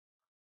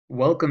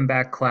Welcome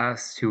back,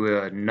 class, to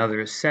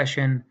another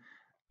session.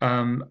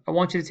 I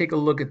want you to take a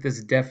look at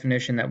this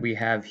definition that we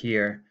have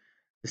here.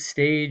 The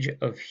stage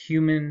of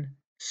human,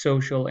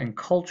 social, and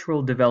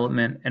cultural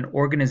development and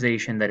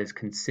organization that is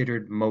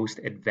considered most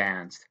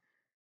advanced.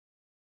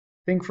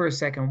 Think for a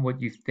second what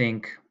you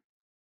think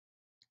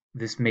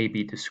this may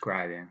be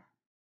describing.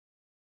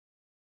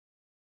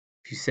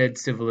 If you said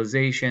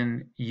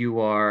civilization, you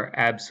are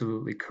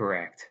absolutely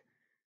correct.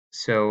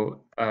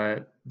 So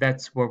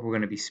that's what we're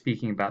going to be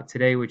speaking about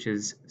today, which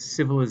is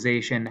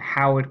civilization,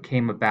 how it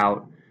came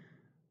about.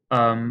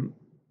 When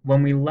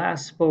we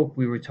last spoke,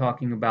 we were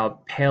talking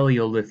about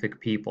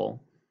Paleolithic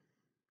people,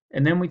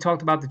 and then we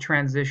talked about the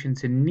transition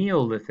to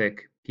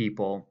Neolithic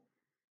people.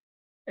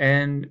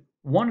 And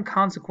one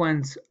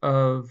consequence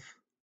of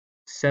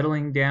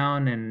settling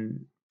down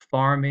and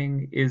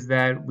farming is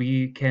that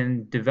we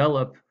can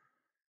develop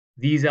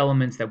these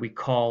elements that we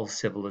call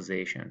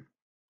civilization.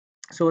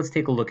 So let's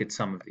take a look at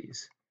some of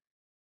these.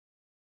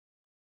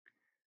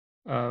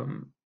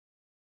 Um,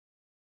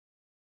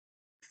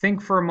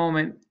 think for a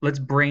moment, let's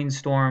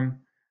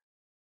brainstorm.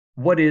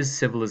 What is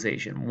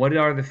civilization? What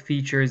are the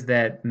features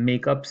that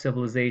make up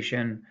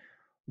civilization?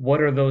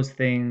 What are those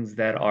things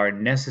that are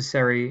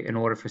necessary in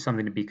order for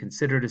something to be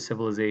considered a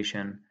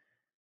civilization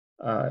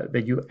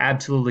that you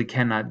absolutely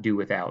cannot do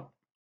without?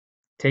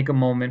 Take a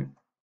moment,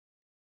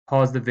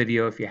 pause the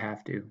video if you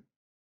have to.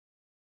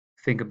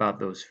 Think about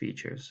those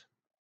features.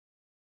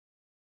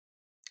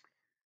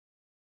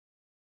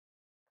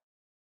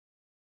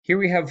 Here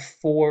we have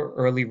 4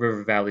 early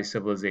river valley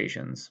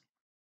civilizations,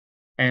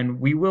 and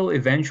we will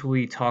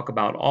eventually talk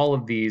about all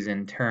of these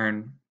in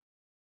turn,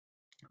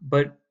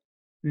 but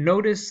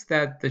notice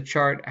that the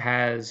chart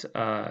has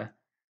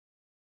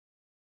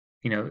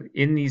in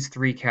these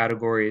 3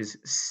 categories,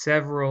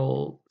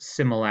 several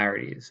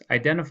similarities.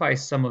 Identify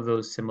some of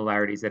those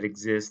similarities that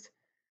exist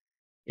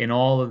in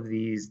all of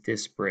these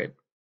disparate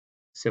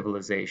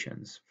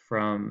civilizations,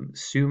 from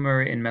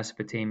Sumer in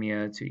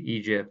Mesopotamia to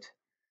Egypt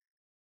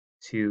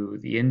to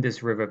the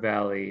Indus River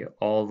Valley,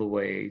 all the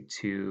way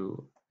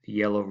to the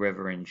Yellow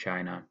River in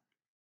China.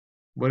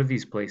 What do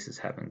these places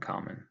have in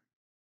common?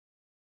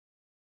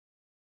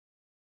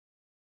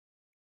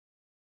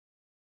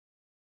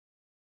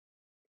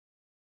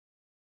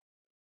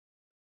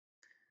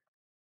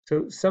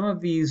 So some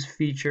of these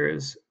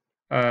features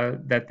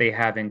that they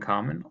have in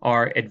common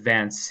are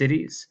advanced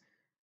cities.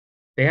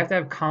 They have to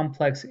have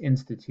complex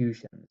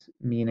institutions,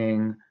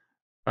 meaning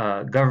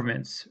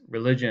governments,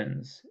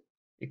 religions,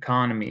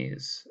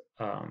 economies,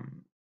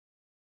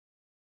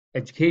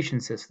 education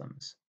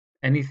systems,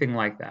 anything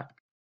like that.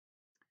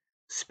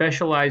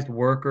 Specialized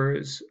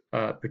workers,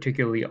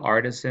 particularly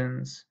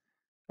artisans.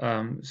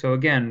 So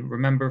again,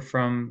 remember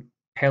from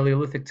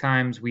Paleolithic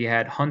times, we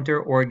had hunter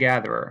or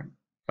gatherer.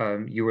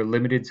 You were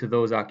limited to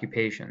those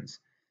occupations.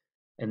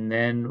 And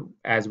then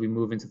as we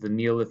move into the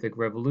Neolithic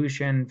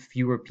revolution,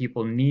 fewer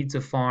people need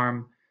to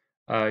farm.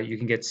 You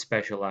can get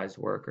specialized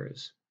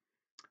workers.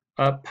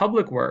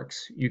 Public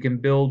works, you can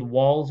build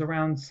walls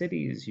around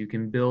cities, you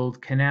can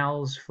build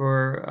canals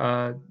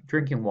for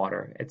drinking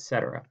water,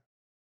 etc.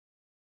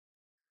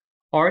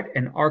 Art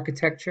and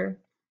architecture,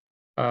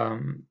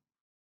 um,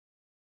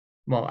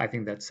 well, I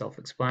think that's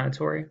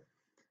self-explanatory.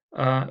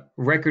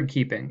 Record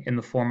keeping in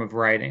the form of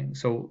writing.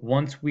 So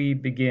once we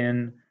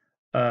begin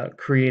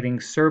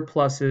creating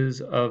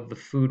surpluses of the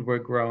food we're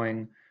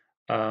growing,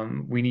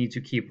 we need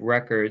to keep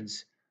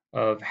records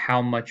of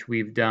how much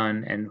we've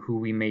done and who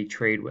we may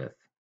trade with.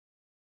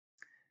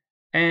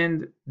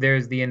 And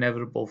there's the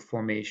inevitable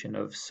formation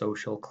of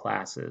social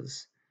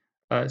classes.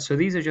 So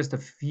these are just a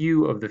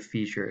few of the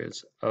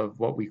features of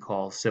what we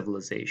call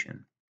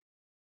civilization.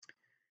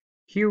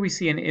 Here we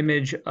see an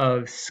image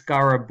of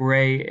Skara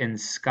Brae in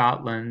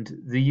Scotland.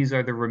 These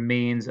are the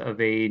remains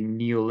of a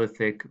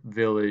Neolithic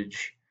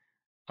village.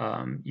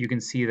 You can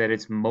see that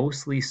it's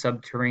mostly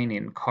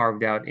subterranean,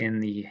 carved out in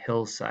the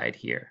hillside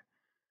here.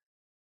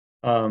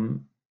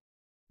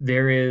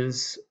 There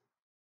is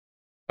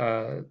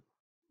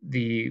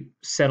the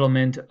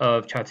settlement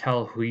of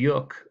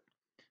Çatalhöyük,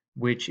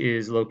 which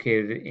is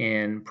located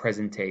in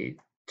present-day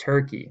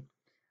Turkey.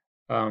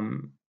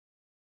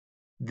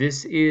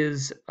 This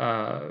is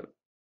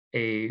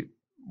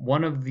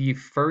one of the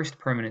first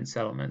permanent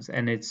settlements,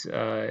 and it's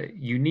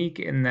unique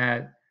in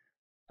that,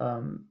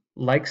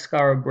 like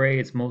Skara Brae,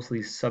 it's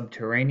mostly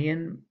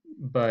subterranean,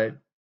 but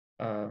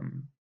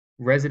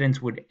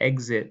residents would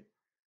exit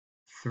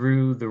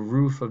through the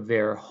roof of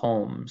their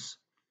homes.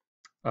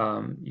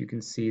 You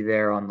can see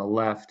there on the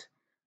left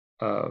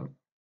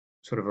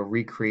sort of a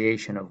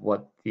recreation of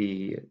what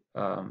the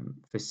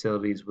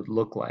facilities would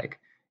look like.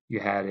 You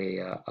had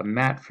a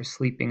mat for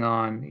sleeping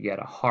on, you had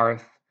a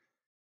hearth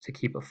to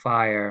keep a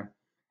fire,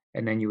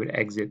 and then you would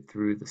exit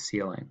through the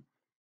ceiling.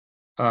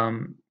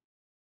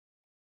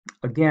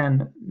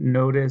 Again,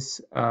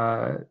 notice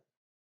the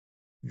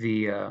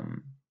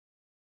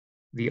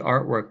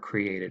artwork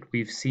created.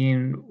 We've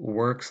seen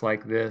works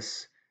like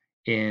this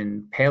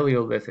in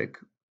Paleolithic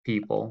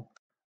people.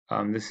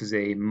 This is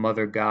a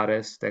mother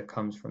goddess that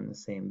comes from the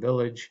same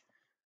village.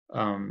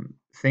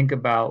 think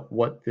about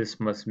what this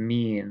must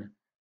mean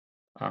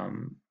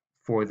um,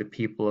 for the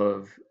people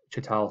of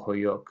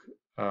Çatalhöyük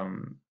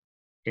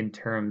in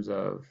terms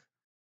of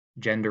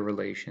gender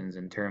relations,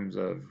 in terms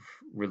of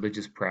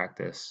religious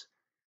practice.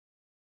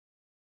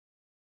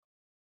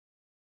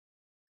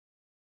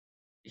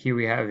 Here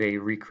we have a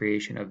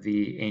recreation of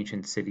the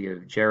ancient city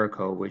of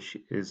Jericho, which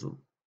is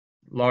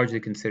largely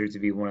considered to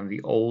be one of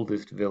the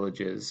oldest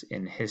villages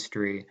in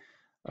history,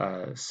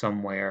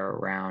 somewhere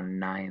around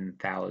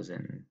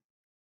 9,000.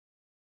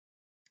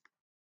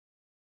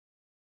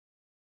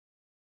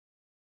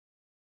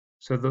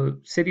 So the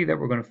city that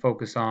we're going to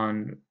focus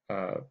on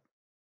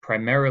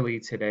primarily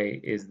today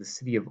is the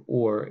city of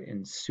Ur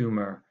in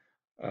Sumer.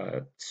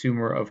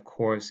 Sumer, of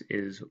course,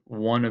 is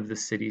one of the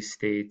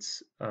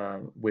city-states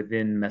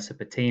within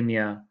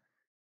Mesopotamia,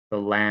 the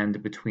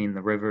land between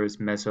the rivers.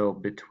 Meso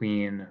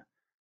between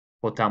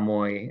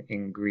Potamoi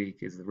in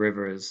Greek is the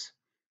rivers.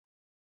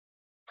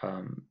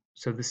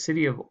 So the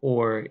city of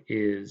Ur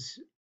is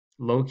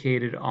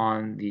located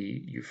on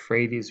the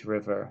Euphrates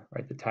River,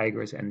 right? The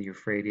Tigris and the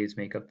Euphrates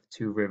make up the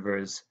two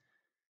rivers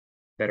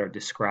that are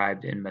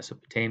described in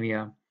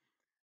Mesopotamia.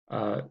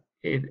 Uh,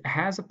 it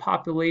has a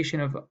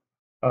population of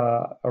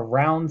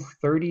around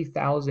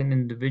 30,000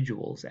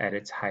 individuals at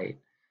its height.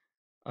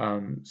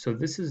 So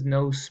this is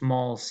no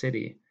small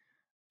city.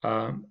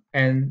 And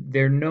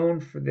they're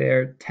known for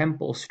their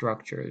temple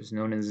structures,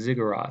 known as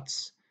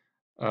ziggurats,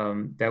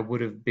 that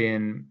would have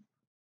been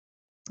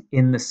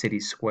in the city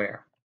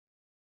square.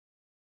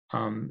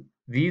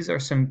 These are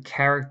some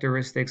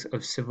characteristics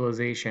of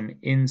civilization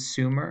in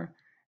Sumer,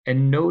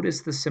 and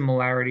notice the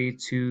similarity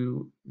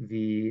to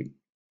the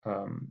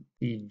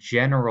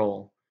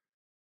general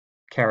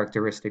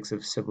characteristics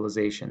of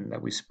civilization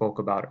that we spoke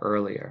about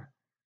earlier.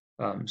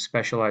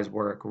 Specialized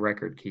work,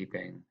 record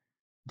keeping,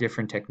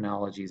 different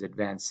technologies,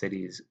 advanced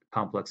cities,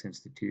 complex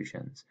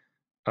institutions.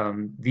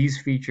 These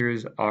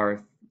features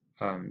are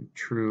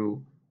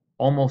true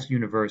almost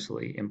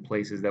universally in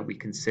places that we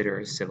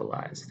consider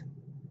civilized.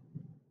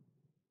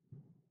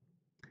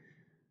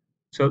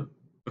 So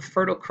the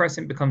Fertile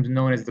Crescent becomes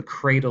known as the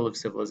cradle of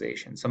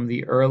civilization. Some of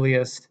the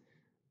earliest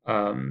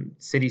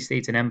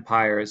city-states and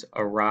empires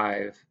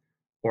arise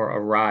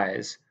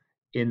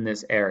in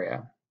this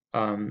area.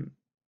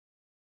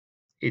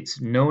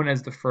 It's known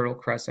as the Fertile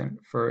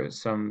Crescent for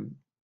some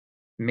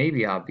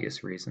maybe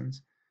obvious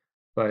reasons,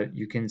 but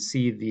you can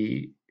see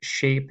the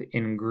shape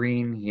in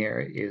green here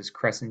is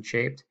crescent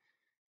shaped.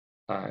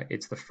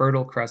 It's the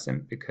Fertile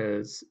Crescent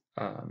because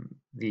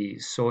the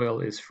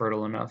soil is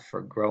fertile enough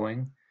for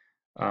growing.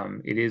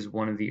 It is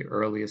one of the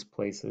earliest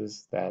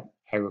places that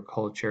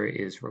agriculture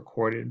is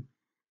recorded.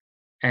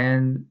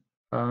 And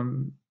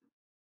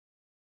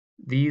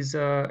these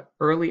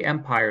early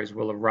empires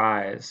will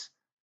arise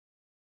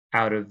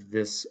out of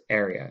this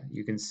area.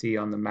 You can see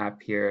on the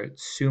map here,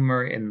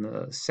 Sumer in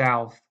the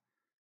south,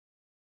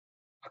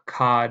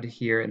 Akkad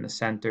here in the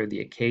center,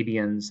 the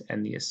Akkadians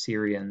and the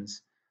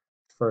Assyrians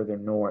further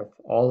north.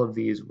 All of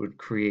these would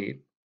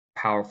create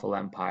powerful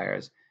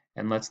empires.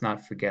 And let's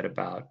not forget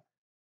about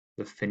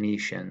the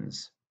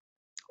Phoenicians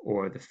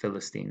or the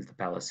Philistines, the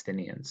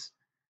Palestinians.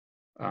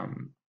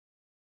 Um,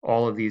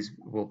 all of these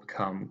will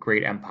become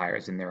great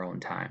empires in their own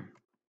time.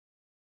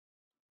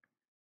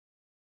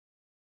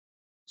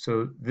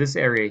 So this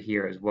area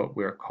here is what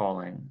we're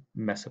calling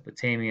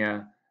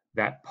Mesopotamia,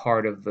 that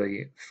part of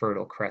the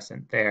Fertile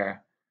Crescent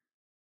there,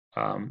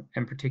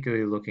 and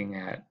particularly looking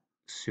at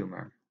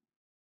Sumer.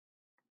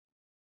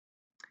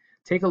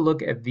 Take a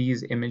look at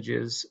these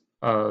images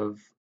of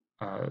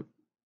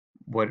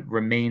what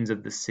remains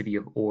of the city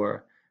of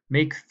Ur.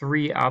 Make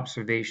 3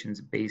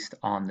 observations based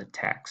on the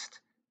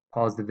text.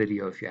 Pause the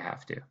video if you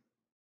have to.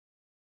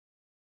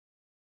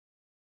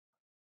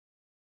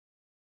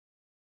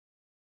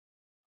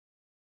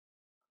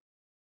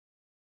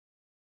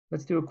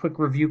 Let's do a quick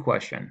review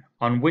question.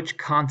 On which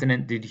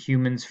continent did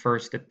humans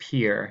first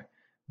appear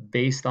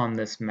based on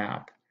this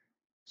map?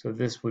 So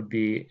this would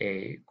be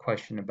a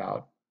question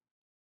about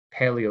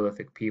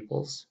Paleolithic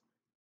peoples.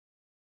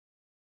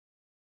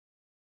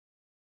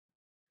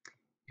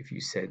 If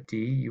you said D,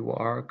 you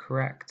are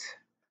correct.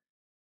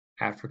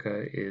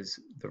 Africa is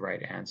the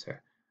right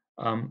answer.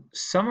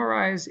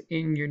 Summarize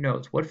in your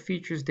notes, what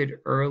features did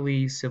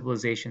early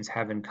civilizations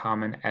have in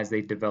common as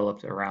they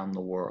developed around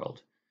the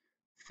world?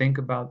 Think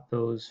about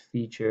those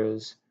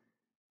features.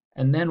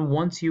 And then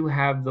once you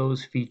have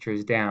those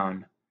features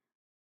down,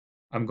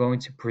 I'm going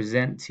to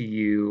present to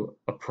you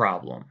a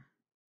problem.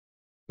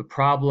 The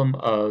problem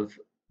of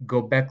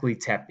Göbekli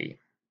Tepe.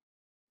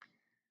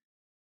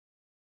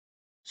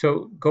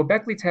 So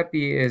Göbekli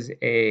Tepe is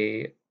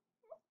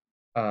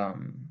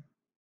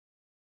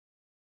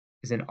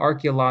an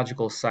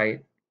archaeological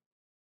site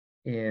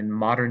in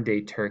modern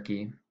day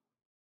Turkey.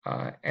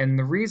 And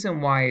the reason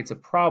why it's a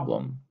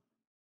problem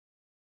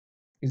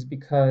is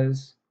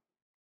because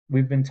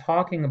we've been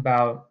talking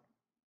about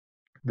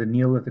the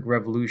Neolithic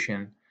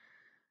Revolution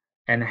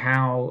and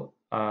how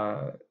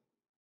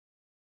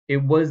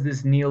it was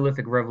this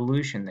Neolithic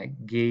Revolution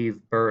that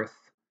gave birth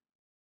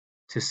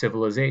to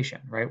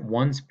civilization, right?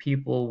 Once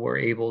people were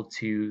able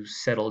to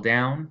settle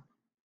down,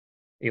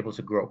 able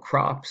to grow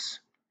crops,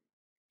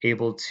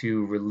 able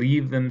to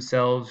relieve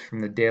themselves from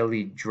the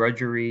daily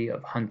drudgery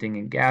of hunting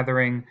and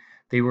gathering,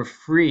 they were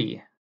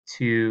free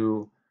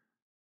to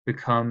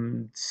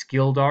become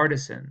skilled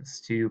artisans,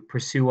 to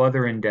pursue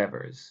other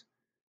endeavors,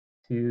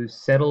 to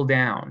settle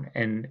down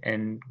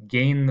and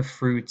gain the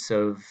fruits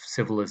of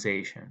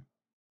civilization.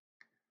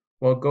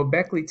 Well,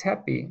 Göbekli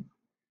Tepe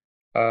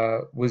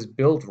was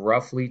built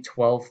roughly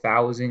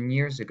 12,000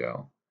 years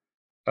ago.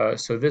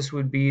 So this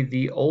would be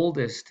the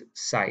oldest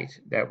site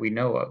that we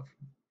know of.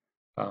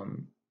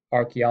 Um,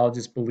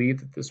 Archaeologists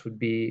believe that this would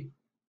be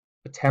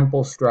a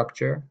temple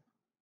structure.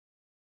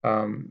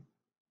 Um,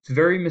 it's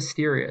very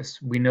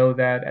mysterious. We know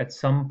that at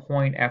some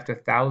point after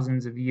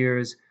thousands of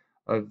years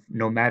of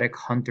nomadic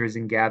hunters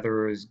and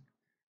gatherers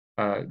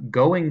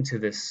going to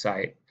this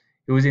site,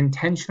 it was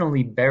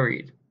intentionally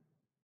buried.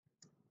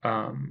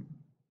 Um,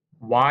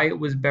 why it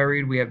was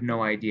buried, we have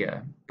no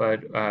idea, but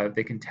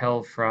they can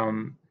tell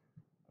from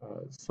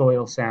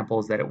soil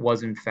samples that it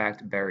was in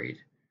fact buried.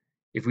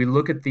 If we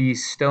look at the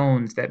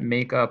stones that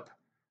make up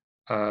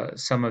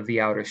some of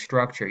the outer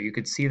structure, you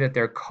could see that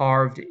they're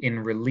carved in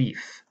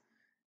relief,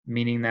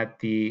 meaning that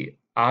the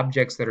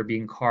objects that are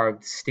being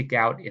carved stick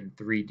out in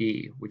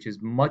 3D, which is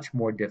much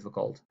more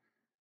difficult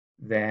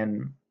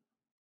than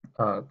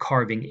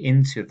carving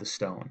into the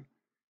stone.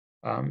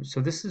 So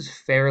this is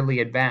fairly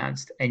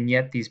advanced, and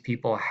yet these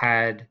people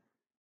had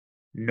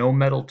no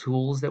metal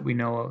tools that we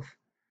know of.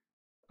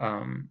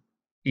 Um,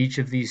 each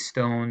of these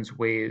stones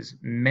weighs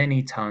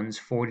many tons,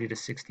 40 to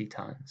 60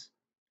 tons.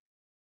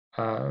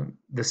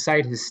 The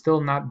site has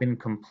still not been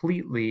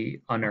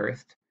completely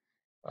unearthed.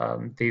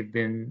 They've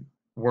been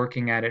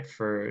working at it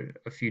for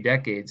a few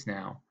decades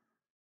now.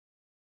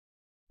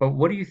 But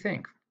what do you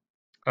think?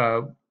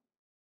 Uh,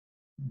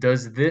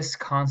 does this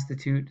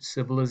constitute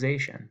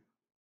civilization?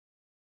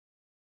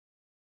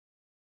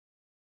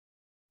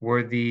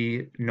 Were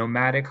the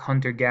nomadic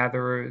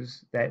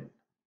hunter-gatherers that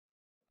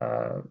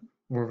uh,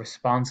 were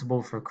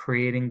responsible for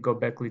creating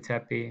Göbekli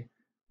Tepe,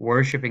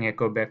 worshipping at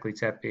Göbekli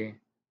Tepe,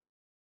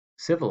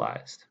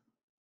 civilized?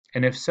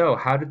 And if so,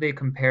 how did they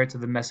compare to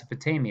the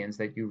Mesopotamians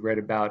that you read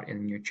about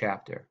in your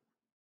chapter?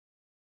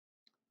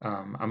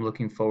 I'm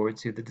looking forward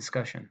to the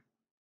discussion.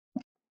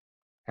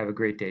 Have a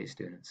great day,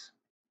 students.